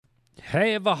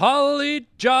Have a holly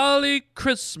jolly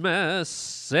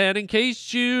Christmas, and in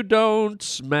case you don't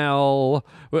smell...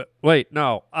 Wait,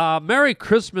 no. Merry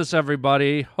Christmas,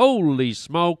 everybody. Holy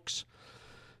smokes.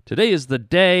 Today is the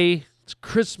day. It's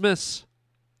Christmas.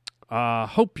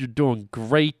 Hope you're doing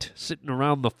great, sitting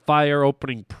around the fire,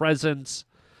 opening presents,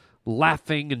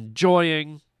 laughing,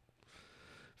 enjoying,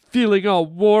 feeling all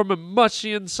warm and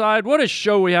mushy inside. What a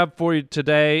show we have for you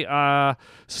today.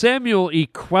 Samuel E.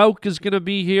 Quoke is going to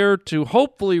be here to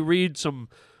hopefully read some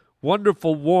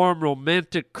wonderful, warm,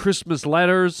 romantic Christmas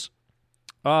letters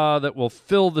that will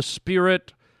fill the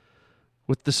spirit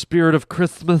with the spirit of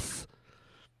Christmas.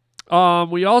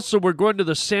 We're going to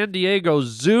the San Diego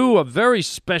Zoo, a very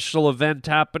special event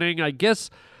happening. I guess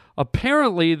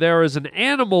apparently there is an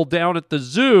animal down at the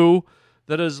zoo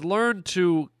that has learned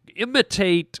to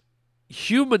imitate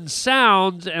human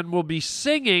sounds and will be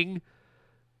singing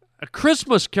a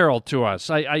Christmas carol to us.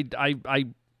 I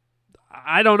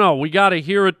don't know. We got to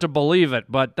hear it to believe it,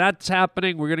 but that's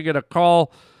happening. We're going to get a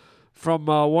call from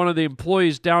one of the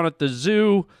employees down at the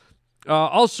zoo.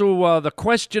 Also, the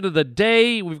question of the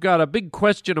day. We've got a big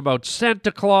question about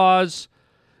Santa Claus.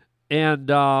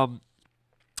 And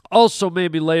also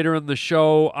maybe later in the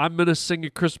show, I'm going to sing a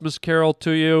Christmas carol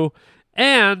to you.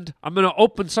 And I'm going to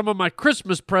open some of my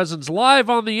Christmas presents live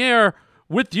on the air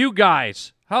with you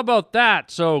guys. How about that?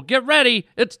 So get ready.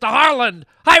 It's the HArland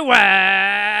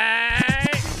Highway.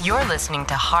 You're listening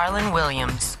to Harlan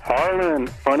Williams. HArland,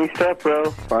 funny stuff,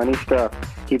 bro. Funny stuff.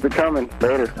 Keep it coming.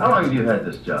 Later. How long have you had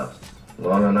this job?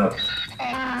 Long enough.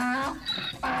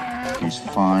 He's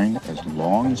fine as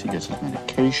long as he gets his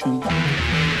medication.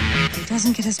 If he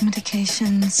doesn't get his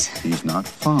medications, He's not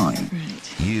fine.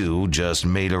 right. You just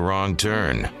made a wrong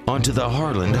turn onto the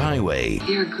HArland Highway.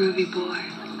 You're a groovy boy.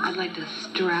 I'd like to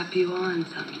strap you on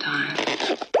sometime.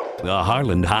 The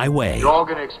HArland Highway. You're all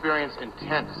going to experience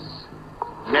intense,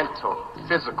 mental,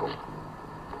 physical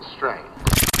strain.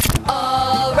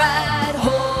 All right,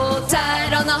 hold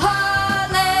tight on the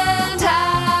Harland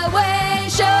Highway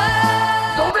show.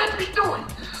 Don't make me do it!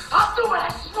 I'll do it, I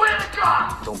swear to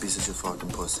God! Don't be such a fucking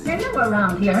pussy. You're new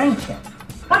around here, ain't you?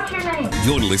 What's your name?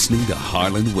 You're listening to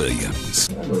Harlan Williams.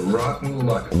 What a rotten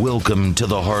luck. Welcome to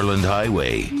the HArland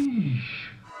Highway.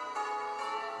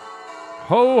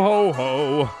 Ho, ho,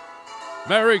 ho.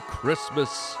 Merry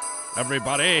Christmas,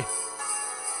 everybody.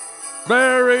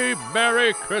 Merry,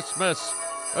 Merry Christmas.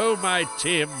 Oh, my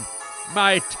Tim,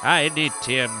 my tiny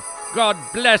Tim. God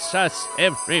bless us,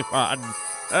 everyone.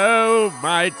 Oh,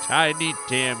 my tiny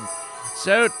Tim.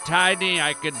 So tiny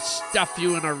I can stuff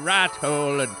you in a rat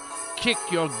hole and kick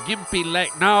your gimpy leg.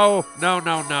 No.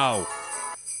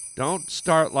 Don't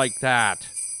start like that.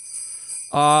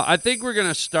 I think we're going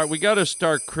to start. We got to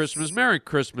start Christmas. Merry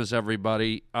Christmas,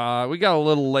 everybody. We got a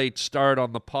little late start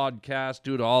on the podcast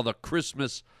due to all the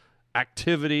Christmas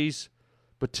activities.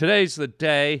 But today's the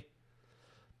day,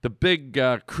 the big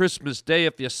Christmas day,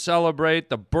 if you celebrate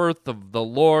the birth of the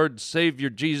Lord, Savior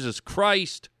Jesus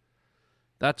Christ.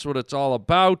 That's what it's all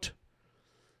about.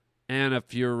 And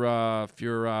if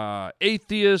you're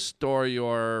atheist or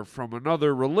you're from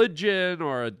another religion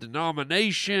or a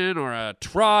denomination or a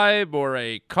tribe or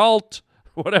a cult,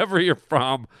 whatever you're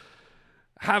from,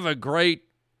 have a great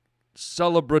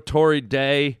celebratory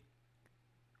day.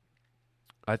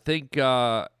 I think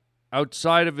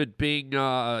outside of it being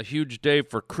a huge day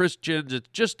for Christians, it's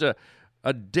just a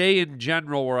day in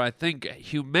general where I think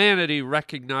humanity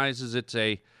recognizes it's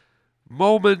a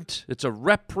moment, it's a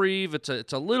reprieve, it's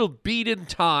a little beat in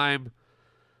time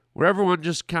where everyone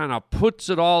just kind of puts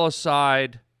it all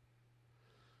aside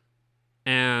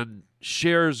and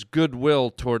shares goodwill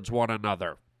towards one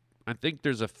another. I think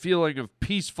there's a feeling of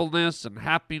peacefulness and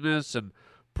happiness and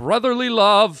brotherly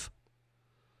love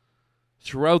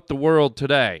throughout the world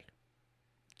today.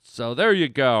 So there you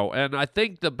go. And I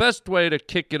think the best way to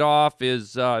kick it off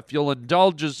is, if you'll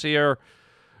indulge us here,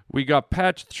 we got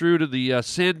patched through to the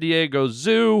San Diego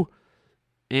Zoo,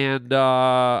 and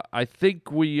I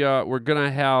think we're going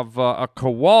to have a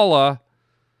koala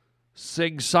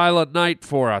sing Silent Night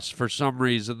for us for some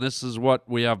reason. This is what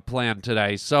we have planned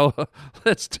today. So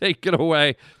let's take it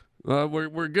away.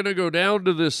 We're going to go down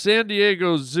to the San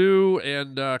Diego Zoo,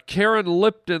 and Karen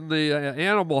Lipton, the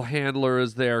animal handler,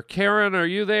 is there. Karen, are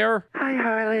you there? Hi,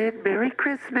 Harlan. Merry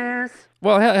Christmas.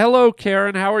 Well, hello,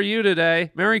 Karen. How are you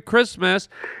today? Merry Christmas.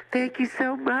 Thank you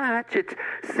so much. It's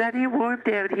sunny and warm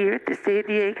down here at the San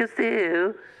Diego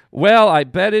Zoo. Well, I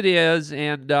bet it is,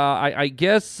 and I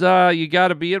guess you got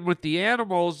to be in with the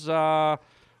animals on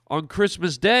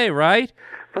Christmas Day, right?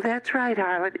 Well, that's right,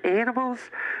 Harlan. Animals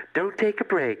don't take a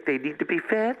break. They need to be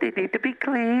fed, they need to be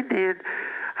cleaned, and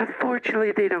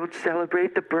Unfortunately, they don't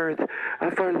celebrate the birth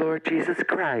of our Lord Jesus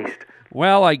Christ.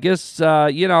 Well, I guess, they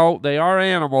are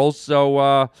animals,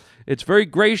 so it's very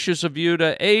gracious of you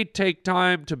to, A, take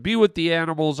time to be with the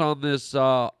animals on this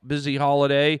busy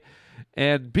holiday,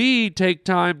 and B, take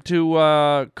time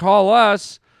to call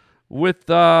us with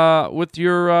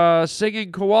your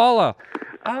singing koala.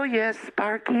 Oh, yes,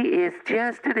 Sparky is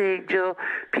just an angel.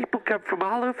 People come from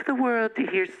all over the world to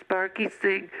hear Sparky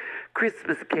sing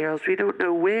Christmas carols. We don't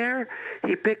know where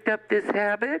he picked up this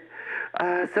habit.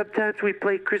 Sometimes we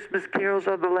play Christmas carols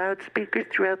on the loudspeakers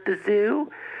throughout the zoo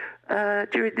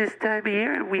during this time of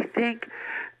year, and we think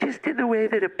just in the way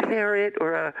that a parrot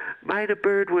or a minor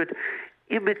bird would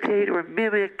imitate or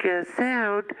mimic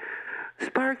sound,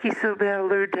 Sparky somehow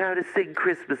learned how to sing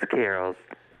Christmas carols.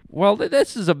 Well,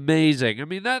 this is amazing. I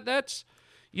mean, that's,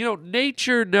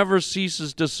 nature never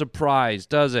ceases to surprise,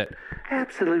 does it?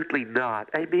 Absolutely not.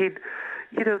 I mean,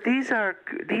 these are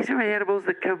animals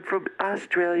that come from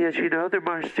Australia, as you know. They're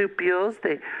marsupials.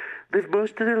 They live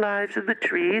most of their lives in the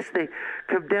trees. They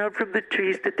come down from the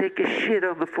trees to take a shit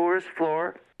on the forest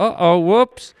floor. Uh-oh,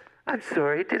 whoops. I'm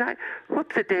sorry,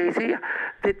 whoopsie-daisy.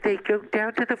 Did they go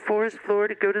down to the forest floor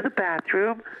to go to the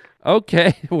bathroom?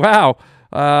 Okay, wow.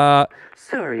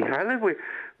 Sorry, Harlan,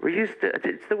 we're used to,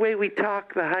 it's the way we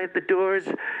talk behind the doors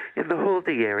in the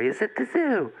holding areas at the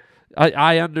zoo.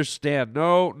 I understand.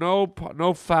 No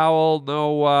foul,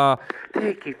 no,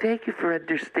 Thank you for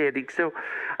understanding. So,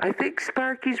 I think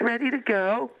Sparky's ready to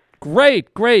go. Great.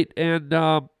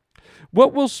 And,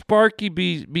 what will Sparky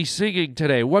be singing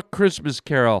today? What Christmas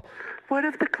carol? One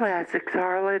of the classics,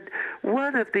 Harlan.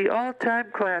 One of the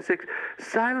all-time classics,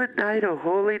 Silent Night, O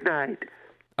Holy Night.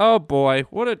 Oh boy,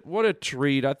 what a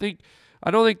treat. I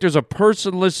don't think there's a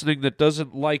person listening that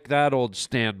doesn't like that old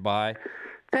standby.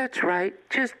 That's right.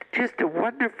 Just a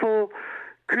wonderful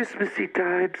Christmassy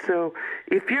time. So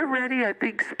if you're ready, I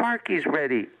think Sparky's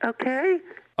ready. Okay?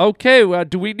 Okay, well,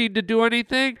 do we need to do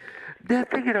anything?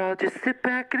 Nothing at all. Just sit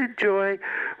back and enjoy.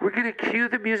 We're going to cue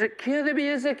the music. Cue the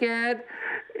music, Ed.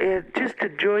 And just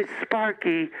enjoy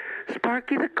Sparky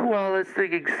the koala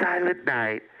singing Silent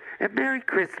Night. And Merry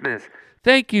Christmas.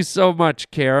 Thank you so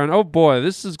much, Karen. Oh boy,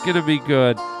 this is going to be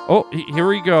good. Oh,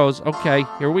 here he goes. Okay,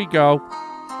 here we go.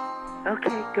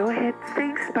 Okay, go ahead.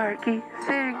 Sing, Sparky.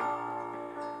 Sing.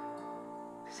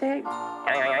 Sing.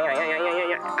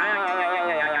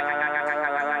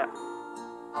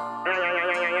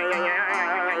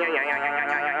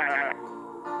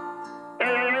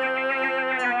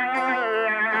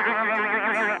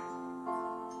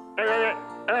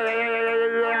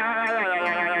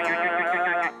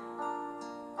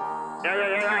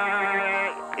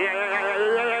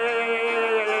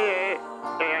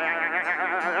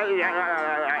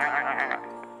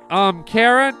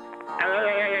 Karen?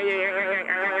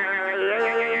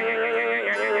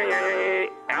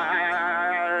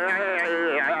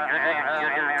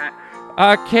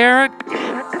 Karen?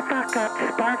 Shut the fuck up.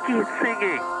 Sparky is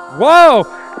singing. Whoa!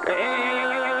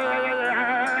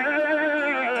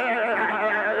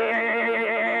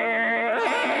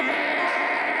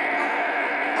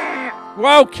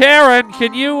 Whoa, Karen,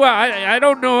 can you, I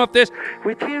don't know if this...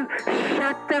 Would you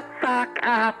shut the fuck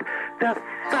up? The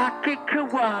fucking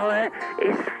koala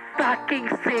is fucking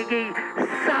singing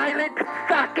Silent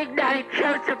fucking Night.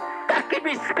 Show some fucking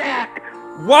respect.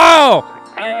 Whoa!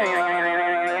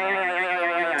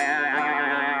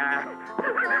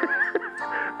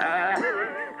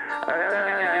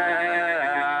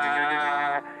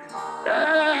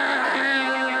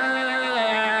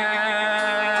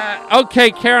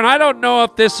 Okay, Karen, I don't know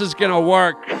if this is going to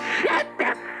work. Shut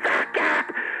the fuck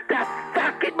up! The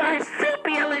fucking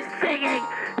marsupial is singing!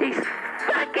 He's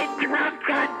fucking drunk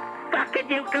on fucking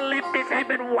eucalyptus. I've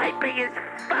been wiping his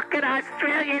fucking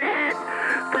Australian ass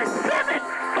for 7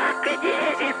 fucking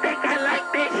years. You think I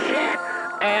like this shit?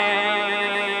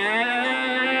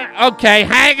 Okay,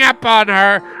 hang up on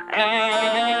her.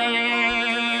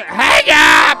 Hang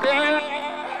up!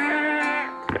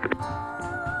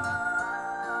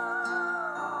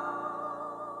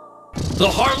 The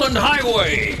Harland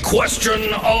Highway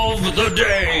question of the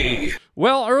day.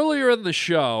 Well, earlier in the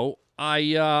show,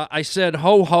 I said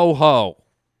ho, ho, ho.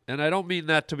 And I don't mean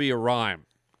that to be a rhyme.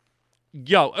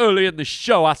 Yo, earlier in the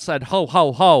show, I said ho,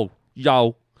 ho, ho.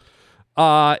 Yo.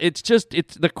 It's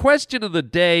the question of the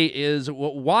day is,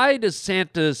 why does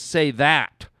Santa say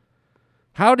that?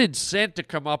 How did Santa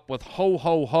come up with ho,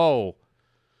 ho, ho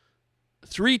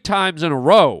 3 times in a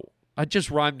row? I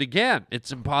just rhymed again.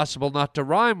 It's impossible not to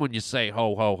rhyme when you say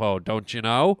ho, ho, ho, don't you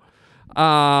know?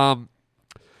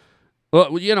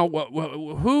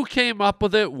 Who came up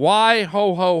with it? Why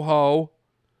ho, ho, ho?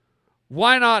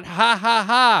 Why not ha ha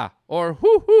ha or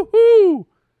hoo hoo hoo?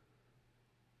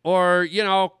 Or,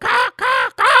 ka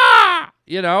ka ka,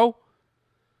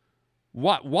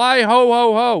 What? Why ho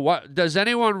ho ho? What? Does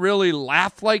anyone really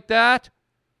laugh like that?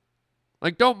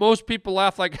 Like, don't most people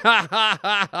laugh like ha ha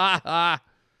ha ha ha?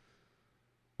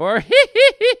 Or hee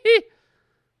hee hee hee?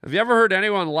 Have you ever heard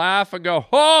anyone laugh and go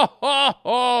ho ho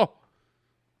ho?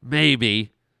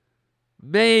 Maybe.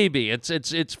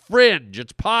 It's fringe.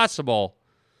 It's possible.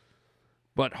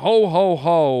 But ho ho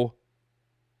ho.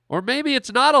 Or maybe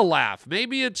it's not a laugh.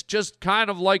 Maybe it's just kind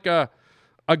of like a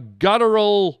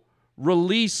guttural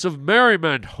release of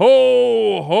merriment.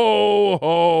 Ho, ho,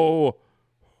 ho.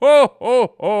 Ho,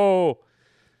 ho, ho.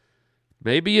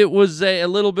 Maybe it was a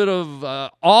little bit of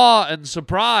awe and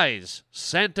surprise.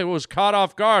 Santa was caught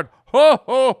off guard. Ho,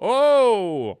 ho,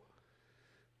 ho.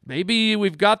 Maybe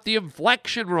we've got the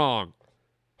inflection wrong.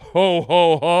 Ho,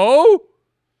 ho, ho.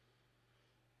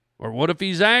 Or what if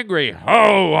he's angry? Ho,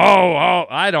 ho, ho.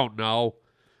 I don't know.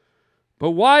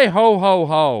 But why ho, ho,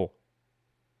 ho?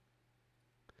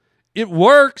 It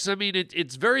works. I mean,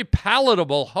 it's very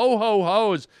palatable. Ho, ho,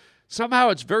 ho is somehow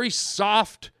it's very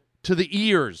soft to the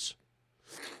ears.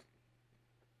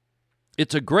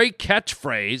 It's a great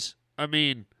catchphrase. I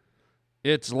mean,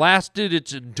 it's lasted.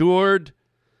 It's endured.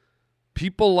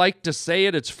 People like to say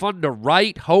it. It's fun to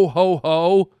write. Ho, ho,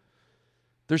 ho.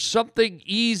 There's something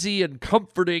easy and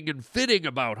comforting and fitting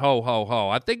about ho, ho, ho.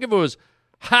 I think if it was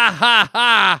ha, ha,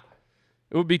 ha,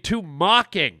 it would be too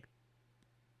mocking. It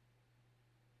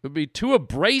would be too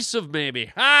abrasive,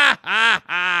 maybe. Ha, ha,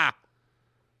 ha.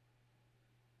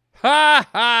 Ha,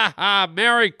 ha, ha.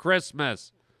 Merry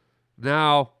Christmas.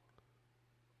 Now,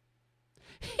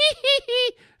 hee, hee,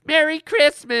 hee. Merry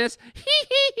Christmas. Hee,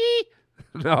 hee, hee.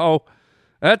 No,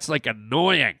 that's like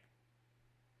annoying.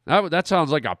 That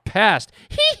sounds like a pest.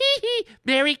 Hee hee hee.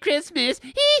 Merry Christmas.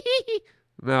 Hee hee hee.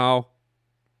 No.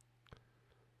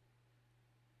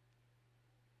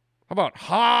 How about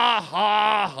ha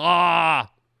ha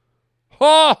ha?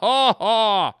 Ha ha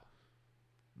ha.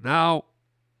 No.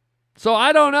 So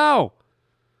I don't know.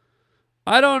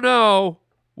 I don't know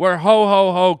where ho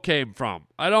ho ho came from.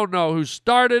 I don't know who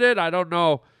started it. I don't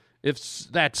know if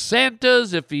that's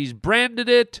Santa's, if he's branded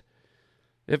it,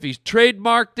 if he's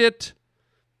trademarked it.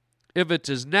 If it's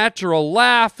his natural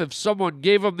laugh, if someone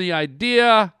gave him the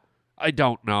idea, I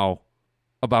don't know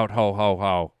about ho, ho,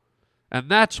 ho. And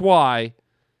that's why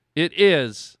it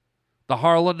is the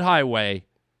Harland Highway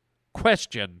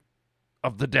question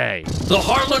of the day. The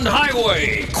Harland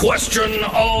Highway question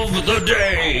of the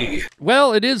day.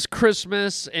 Well, it is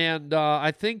Christmas, and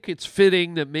I think it's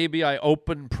fitting that maybe I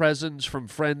open presents from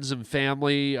friends and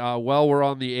family while we're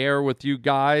on the air with you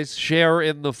guys. Share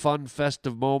in the fun,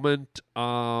 festive moment.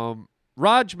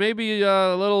 Raj, maybe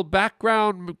a little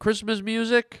background Christmas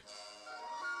music?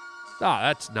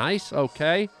 That's nice.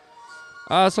 Okay.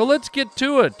 So let's get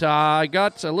to it. I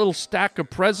got a little stack of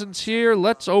presents here.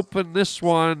 Let's open this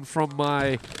one from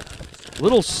my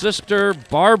little sister,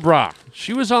 Barbara.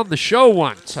 She was on the show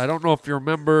once. I don't know if you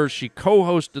remember. She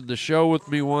co-hosted the show with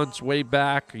me once way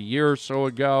back a year or so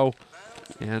ago.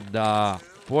 And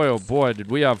boy, oh boy,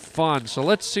 did we have fun. So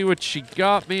let's see what she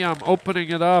got me. I'm opening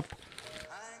it up.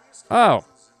 Oh,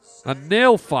 a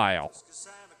nail file.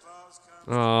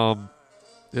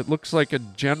 It looks like a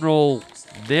general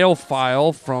nail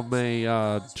file from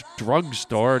a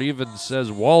drugstore. It even says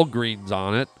Walgreens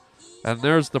on it. And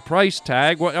there's the price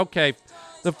tag. Well, okay,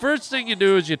 the first thing you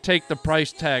do is you take the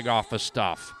price tag off of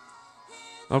stuff.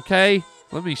 Okay,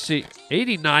 let me see.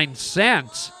 89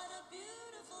 cents?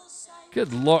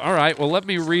 Good Lord. All right, well, let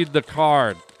me read the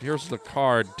card. Here's the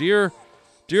card. Dear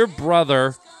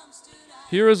brother,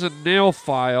 here is a nail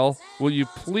file. Will you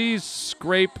please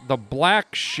scrape the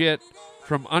black shit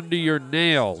from under your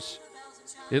nails?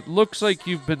 It looks like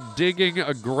you've been digging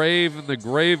a grave in the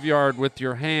graveyard with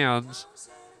your hands,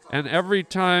 and every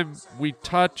time we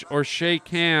touch or shake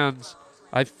hands,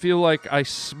 I feel like I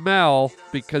smell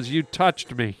because you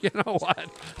touched me. You know what?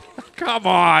 Come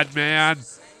on, man.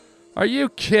 Are you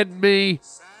kidding me?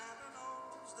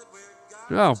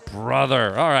 Oh,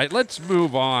 brother. All right, let's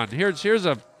move on.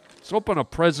 Let's open a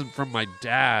present from my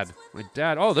dad. My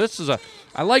dad. Oh,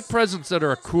 I like presents that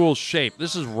are a cool shape.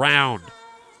 This is round.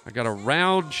 I got a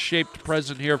round-shaped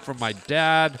present here from my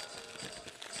dad.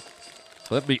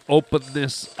 Let me open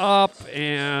this up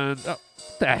and... what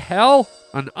the hell?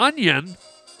 An onion?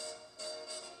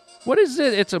 What is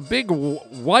it? It's a big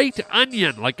white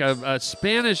onion, like a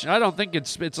Spanish... I don't think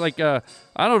it's like a...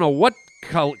 I don't know what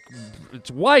color...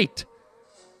 It's white.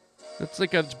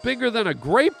 It's bigger than a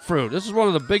grapefruit. This is one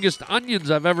of the biggest onions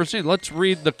I've ever seen. Let's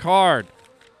read the card.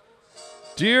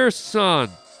 Dear son,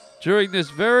 During this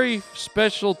very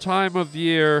special time of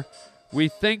year, we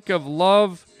think of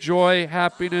love, joy,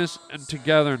 happiness, and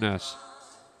togetherness.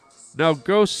 Now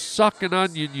go suck an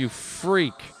onion, you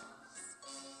freak.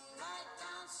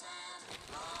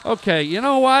 Okay, you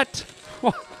know what?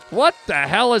 What the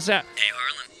hell is that? Hey,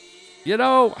 Harlan. You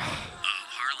know...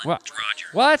 Harlan, what? it's Roger.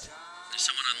 What? There's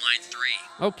someone on line 3.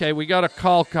 Okay, we got a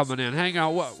call coming in. Hang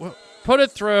on. What? Put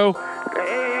it through.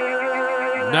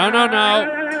 No. No.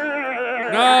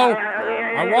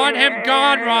 I want him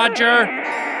gone, Roger.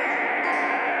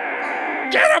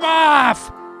 Get him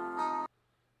off!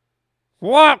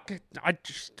 What?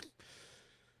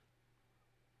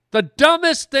 The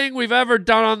dumbest thing we've ever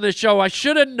done on this show. I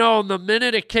should have known the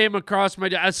minute it came across my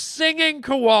desk. A singing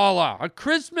koala. A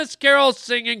Christmas Carol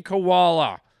singing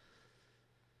koala.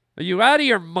 Are you out of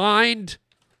your mind?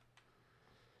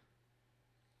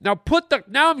 Now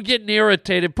I'm getting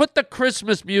irritated. Put the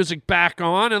Christmas music back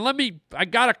on and I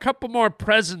got a couple more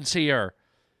presents here.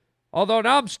 Although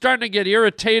now I'm starting to get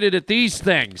irritated at these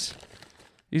things.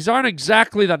 These aren't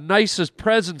exactly the nicest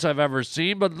presents I've ever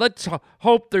seen, but let's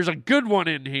hope there's a good one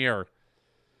in here.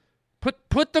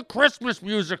 Put the Christmas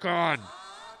music on.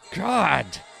 God.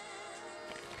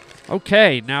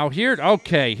 Okay, now here's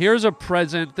a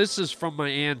present. This is from my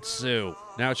Aunt Sue.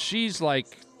 Now she's like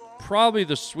probably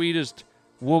the sweetest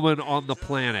woman on the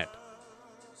planet.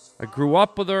 I grew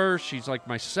up with her. She's like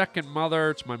my second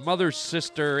mother. It's my mother's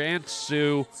sister, Aunt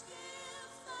Sue.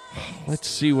 Let's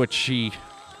see what she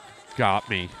got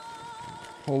me.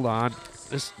 Hold on.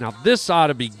 This ought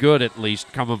to be good, at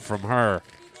least, coming from her.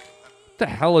 What the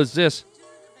hell is this?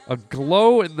 A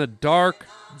glow-in-the-dark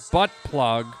butt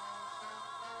plug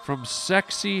from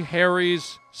Sexy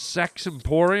Harry's Sex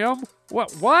Emporium?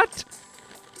 What?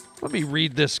 Let me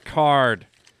read this card.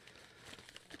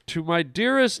 To my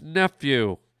dearest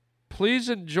nephew, please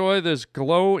enjoy this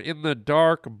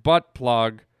glow-in-the-dark butt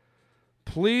plug.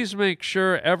 Please make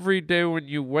sure every day when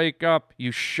you wake up,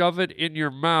 you shove it in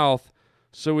your mouth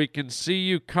so we can see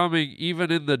you coming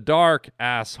even in the dark,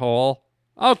 asshole.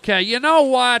 Okay, you know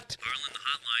what? Harlan, the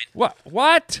hotline.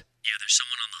 What? Yeah, there's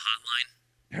someone on the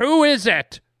hotline. Who is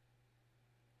it?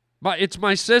 It's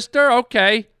my sister?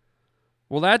 Okay.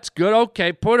 Well, that's good.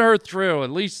 Okay, put her through.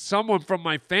 At least someone from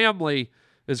my family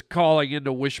is calling in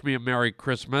to wish me a Merry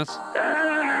Christmas.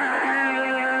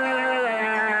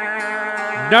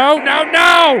 No!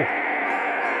 No!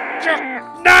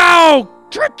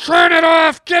 Turn it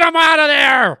off! Get him out of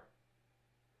there!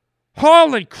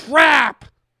 Holy crap!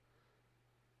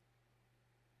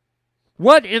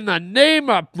 What in the name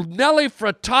of Nelly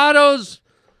Furtado's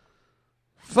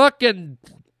fucking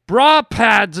bra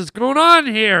pads is going on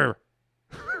here?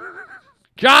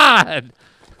 God!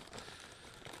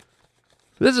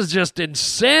 This is just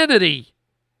insanity.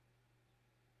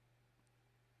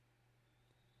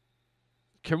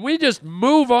 Can we just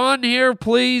move on here,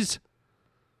 please?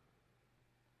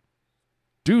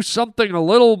 Do something a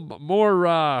little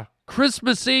more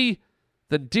Christmassy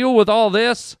than deal with all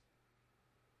this?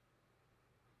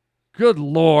 Good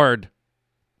Lord.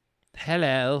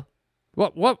 Hello.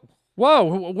 What?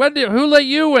 Whoa, who let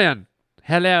you in?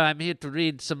 Hello, I'm here to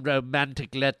read some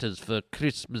romantic letters for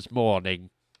Christmas morning.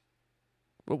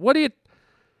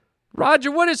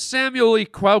 Roger, what is Samuel E.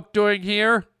 Quoke doing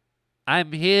here?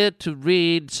 I'm here to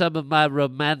read some of my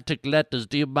romantic letters.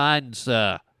 Do you mind,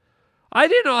 sir? I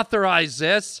didn't authorize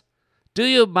this. Do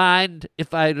you mind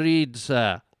if I read,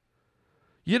 sir?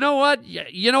 You know what?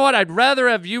 I'd rather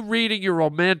have you reading your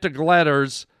romantic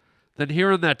letters than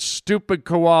hearing that stupid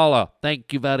koala.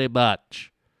 Thank you very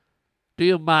much. Do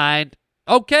you mind?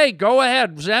 Okay, go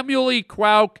ahead. Samuel E.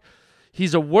 Quoke.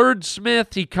 He's a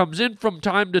wordsmith. He comes in from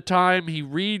time to time. He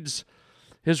reads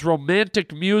his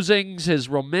romantic musings, his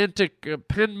romantic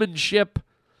penmanship.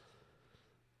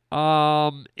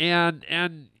 And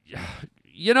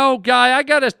you know, Guy, I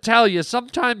gotta tell you,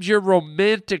 sometimes your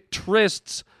romantic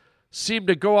trysts seem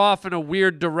to go off in a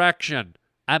weird direction.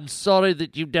 I'm sorry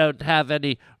that you don't have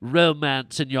any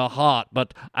romance in your heart,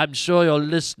 but I'm sure your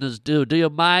listeners do. Do you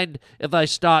mind if I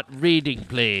start reading,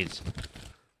 please?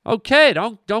 Okay,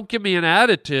 don't give me an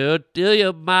attitude. Do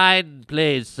you mind,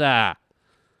 please, sir?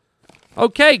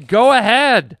 Okay, go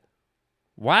ahead.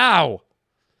 Wow.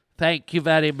 Thank you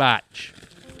very much.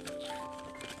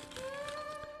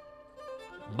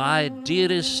 My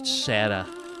dearest Sarah,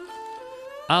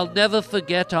 I'll never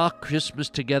forget our Christmas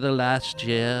together last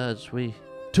year as we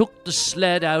took the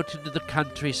sled out into the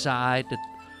countryside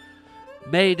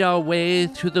and made our way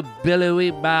through the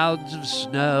billowy mounds of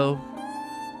snow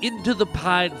into the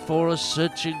pine forest,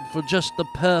 searching for just the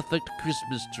perfect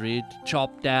Christmas tree to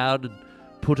chop down and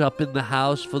put up in the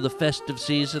house for the festive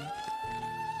season.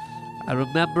 I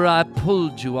remember I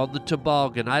pulled you on the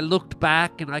toboggan. I looked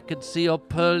back and I could see your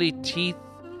pearly teeth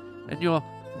and your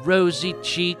rosy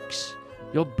cheeks,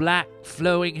 your black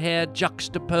flowing hair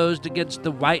juxtaposed against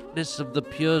the whiteness of the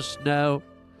pure snow.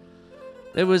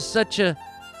 There was such a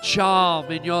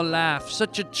charm in your laugh,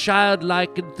 such a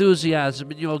childlike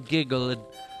enthusiasm in your giggle, and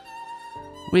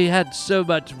we had so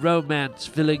much romance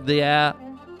filling the air.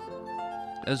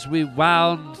 As we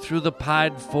wound through the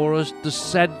pine forest, the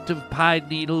scent of pine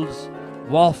needles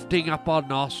wafting up our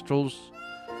nostrils,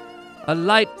 a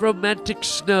light romantic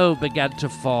snow began to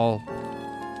fall.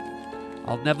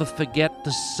 I'll never forget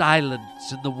the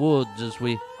silence in the woods as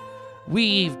we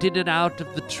weaved in and out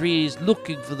of the trees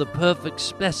looking for the perfect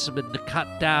specimen to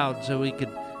cut down so we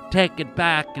could take it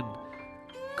back and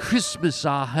Christmas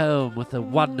our home with a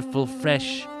wonderful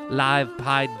fresh live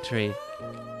pine tree.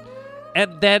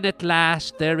 And then at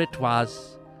last there it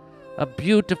was, a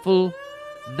beautiful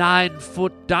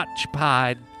 9-foot Dutch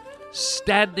pine,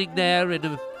 standing there in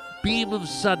a beam of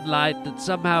sunlight that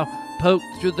somehow poked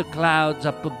through the clouds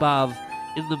up above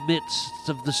in the midst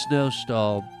of the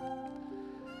snowstorm.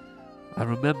 I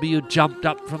remember you jumped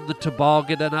up from the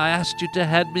toboggan and I asked you to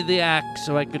hand me the axe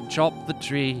so I could chop the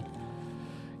tree.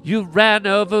 You ran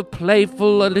over,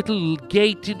 playful, a little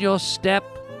gait in your step,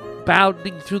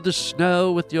 bounding through the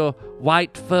snow with your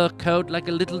white fur coat like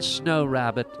a little snow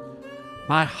rabbit.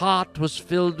 My heart was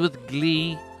filled with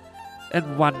glee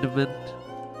and wonderment.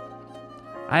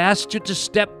 I asked you to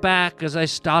step back as I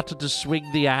started to swing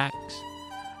the axe.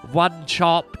 1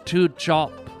 chop, 2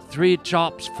 chop, 3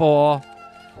 chops, 4.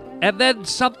 And then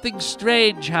something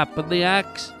strange happened. The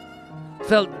axe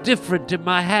felt different in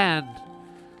my hand.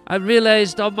 I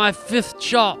realized on my 5th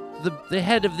chop the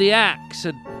head of the axe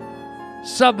had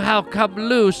somehow come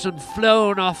loose and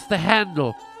flown off the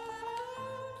handle.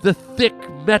 The thick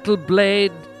metal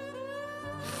blade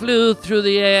flew through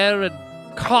the air and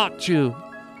caught you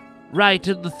right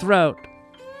in the throat.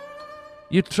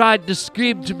 You tried to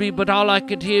scream to me, but all I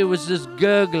could hear was this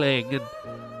gurgling, and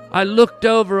I looked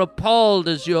over appalled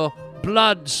as your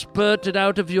blood spurted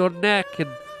out of your neck and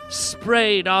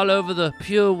sprayed all over the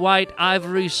pure white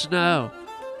ivory snow.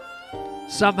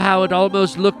 Somehow it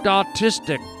almost looked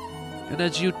artistic. And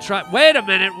as you tried... Wait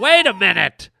a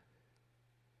minute!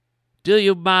 Do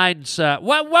you mind, sir?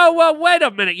 Whoa, wait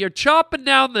a minute. You're chopping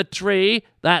down the tree.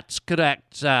 That's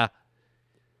correct, sir.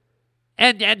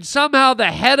 And somehow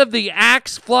the head of the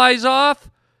axe flies off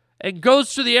and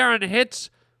goes through the air and hits...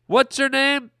 What's her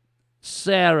name?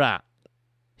 Sarah.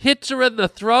 Hits her in the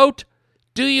throat.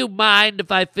 Do you mind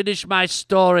if I finish my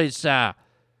story, sir?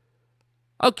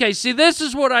 Okay, see, this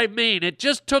is what I mean. It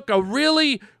just took a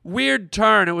really weird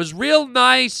turn. It was real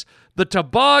nice. The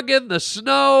toboggan, the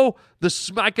snow,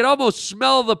 I could almost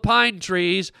smell the pine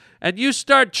trees. And you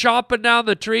start chopping down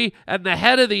the tree and the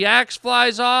head of the axe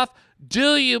flies off.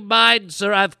 Do you mind,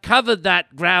 sir? I've covered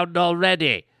that ground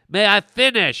already. May I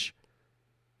finish?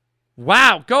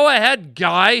 Wow, go ahead,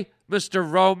 guy, Mr.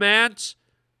 Romance.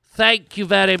 Thank you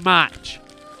very much.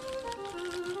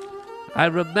 I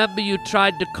remember you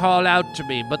tried to call out to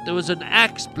me, but there was an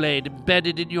axe blade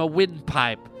embedded in your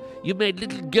windpipe. You made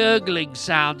little gurgling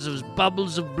sounds as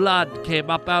bubbles of blood came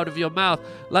up out of your mouth,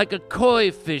 like a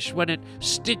koi fish when it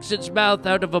sticks its mouth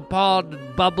out of a pond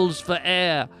and bubbles for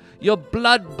air. Your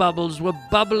blood bubbles were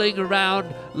bubbling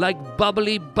around like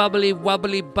bubbly, bubbly,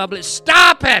 wobbly, bubbly.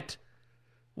 Stop it!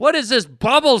 What is this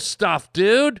bubble stuff,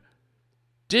 dude?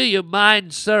 Do you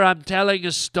mind, sir? I'm telling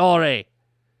a story.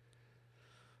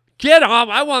 Get on.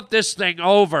 I want this thing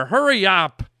over. Hurry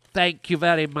up. Thank you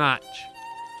very much.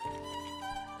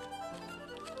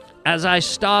 As I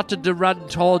started to run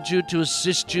towards you to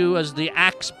assist you as the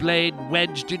axe blade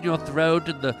wedged in your throat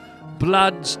and the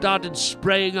blood started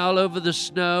spraying all over the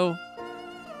snow,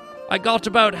 I got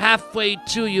about halfway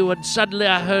to you and suddenly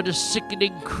I heard a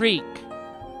sickening creak.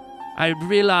 I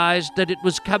realized that it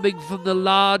was coming from the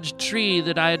large tree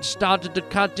that I had started to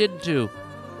cut into.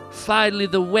 Finally,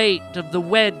 the weight of the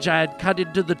wedge I had cut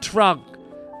into the trunk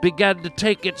began to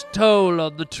take its toll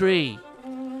on the tree.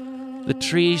 The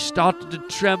tree started to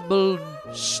tremble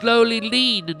and slowly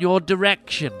lean in your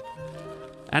direction.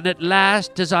 And at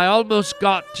last, as I almost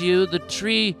got to you, the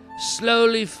tree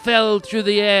slowly fell through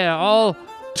the air, all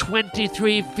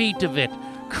 23 feet of it,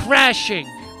 crashing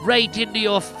right into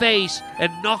your face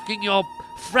and knocking your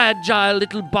fragile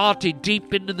little body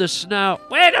deep into the snow.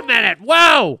 Wait a minute!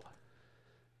 Whoa!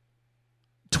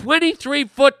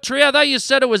 23-foot tree? I thought you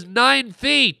said it was 9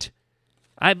 feet.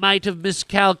 I might have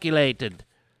miscalculated.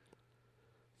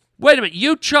 Wait a minute.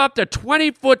 You chopped a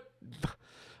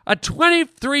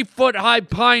 23-foot high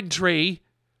pine tree,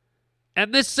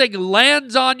 and this thing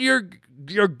lands on your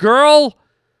girl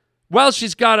Well,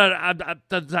 she's got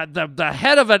the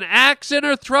head of an axe in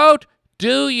her throat.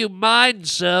 Do you mind,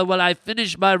 sir, while I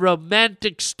finish my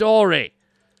romantic story?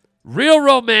 Real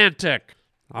romantic.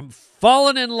 I'm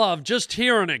falling in love just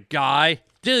hearing it, Guy.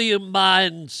 Do you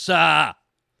mind, sir?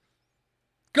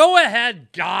 Go ahead,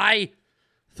 Guy.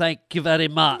 Thank you very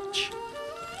much.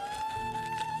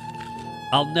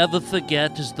 I'll never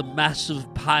forget as the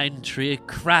massive pine tree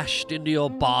crashed into your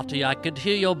body, I could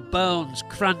hear your bones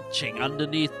crunching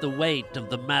underneath the weight of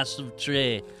the massive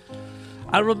tree.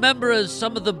 I remember as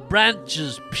some of the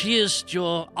branches pierced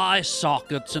your eye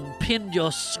sockets and pinned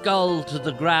your skull to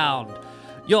the ground,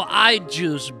 your eye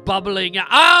juice bubbling.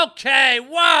 Okay,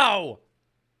 whoa!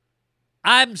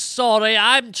 I'm sorry,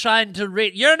 I'm trying to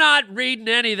read. You're not reading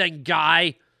anything,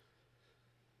 Guy.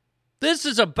 This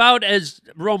is about as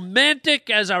romantic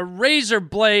as a razor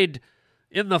blade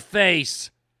in the face.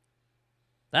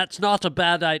 That's not a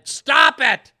bad idea. Stop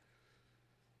it!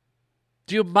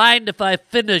 Do you mind if I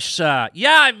finish, sir?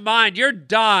 Yeah, I mind. You're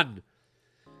done.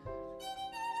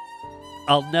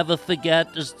 I'll never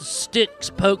forget as the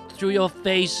sticks poked through your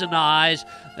face and eyes,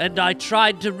 and I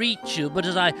tried to reach you, but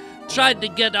as I tried to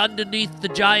get underneath the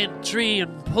giant tree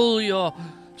and pull your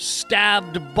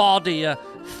stabbed body, a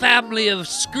family of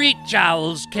screech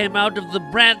owls came out of the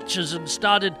branches and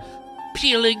started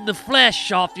peeling the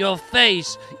flesh off your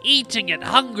face, eating it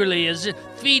hungrily as if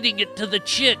feeding it to the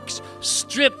chicks,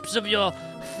 strips of your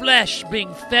flesh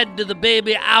being fed to the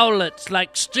baby owlets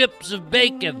like strips of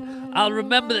bacon. I'll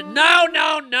remember that.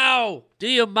 No. Do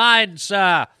you mind,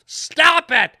 sir?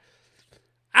 Stop it!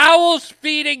 Owls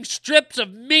feeding strips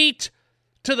of meat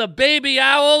to the baby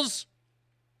owls?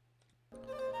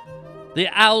 The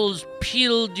owls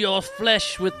peeled your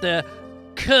flesh with their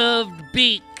curved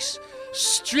beaks,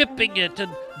 stripping it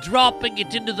and dropping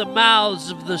it into the mouths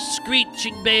of the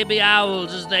screeching baby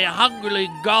owls as they hungrily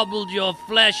gobbled your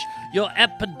flesh, your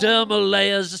epidermal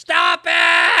layers. Stop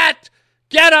it!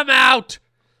 Get 'em out!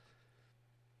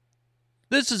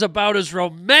 This is about as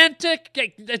romantic.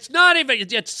 It's not even,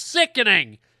 it's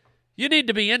sickening. You need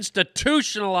to be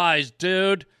institutionalized,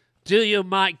 dude. Do you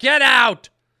mind? Get out!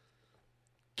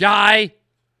 Guy,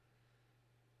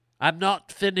 I'm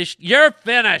not finished. You're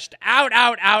finished. Out.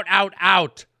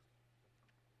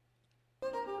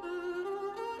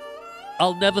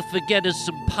 I'll never forget as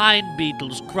some pine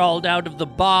beetles crawled out of the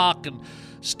bark and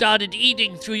started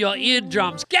eating through your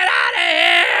eardrums. Get out of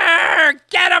here!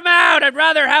 Get them out! I'd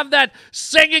rather have that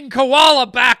singing koala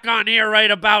back on here right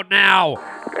about now.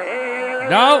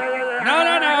 No.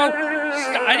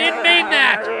 I didn't mean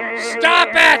that.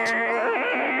 Stop it!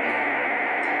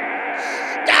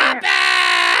 Stop it!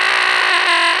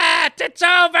 It's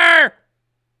over!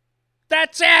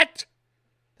 That's it!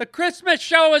 The Christmas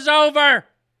show is over!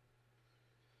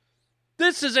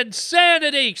 This is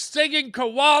insanity! Singing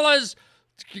koalas,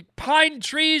 pine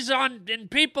trees in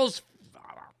people's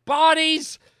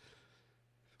bodies,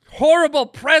 horrible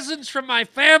presents from my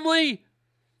family.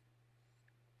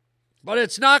 But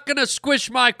it's not going to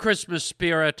squish my Christmas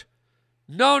spirit.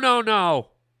 No.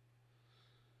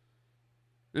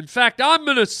 In fact, I'm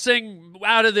going to sing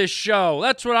out of this show.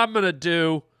 That's what I'm going to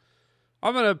do.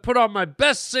 I'm going to put on my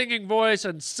best singing voice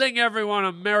and sing everyone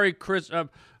a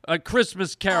a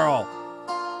Christmas carol.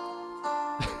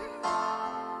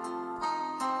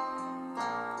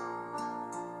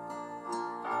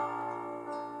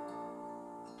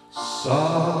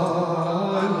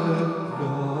 Silent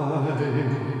night,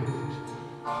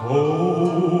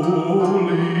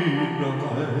 holy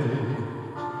night,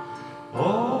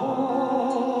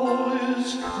 all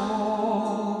is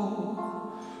calm,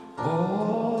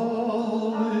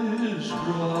 all is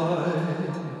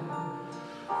bright,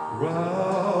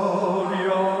 round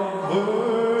your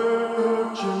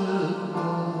virgin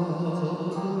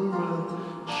mother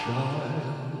and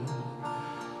child,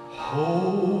 holy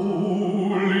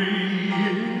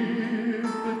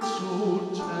infant, so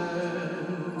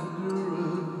tender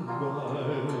and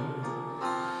mild,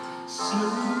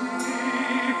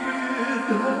 sleep in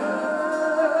heavenly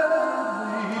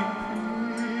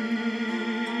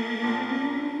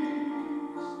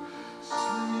peace,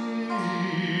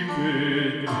 sleep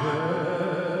in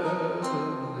heavenly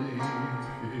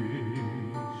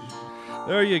peace.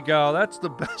 There you go. That's the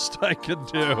best I can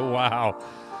do. Wow.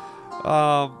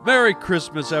 Merry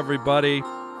Christmas, everybody.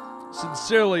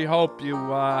 Sincerely hope you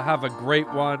have a great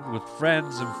one with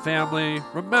friends and family.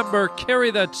 Remember,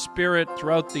 carry that spirit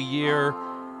throughout the year.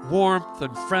 Warmth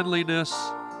and friendliness,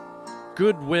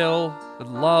 goodwill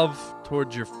and love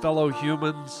towards your fellow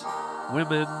humans,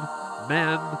 women,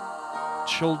 men,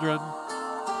 children.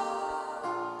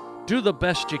 Do the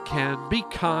best you can. Be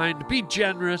kind. Be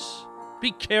generous.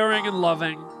 Be caring and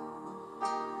loving.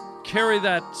 carry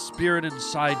that spirit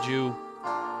inside you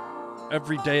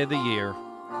every day of the year.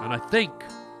 And I think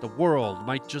the world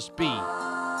might just be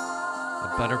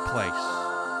a better place.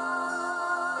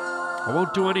 I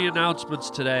won't do any announcements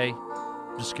today.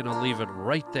 I'm just going to leave it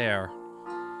right there.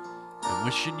 And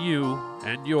wishing you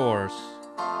and yours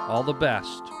all the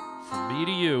best. From me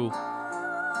to you,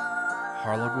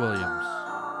 Harlan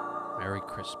Williams. Merry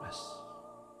Christmas.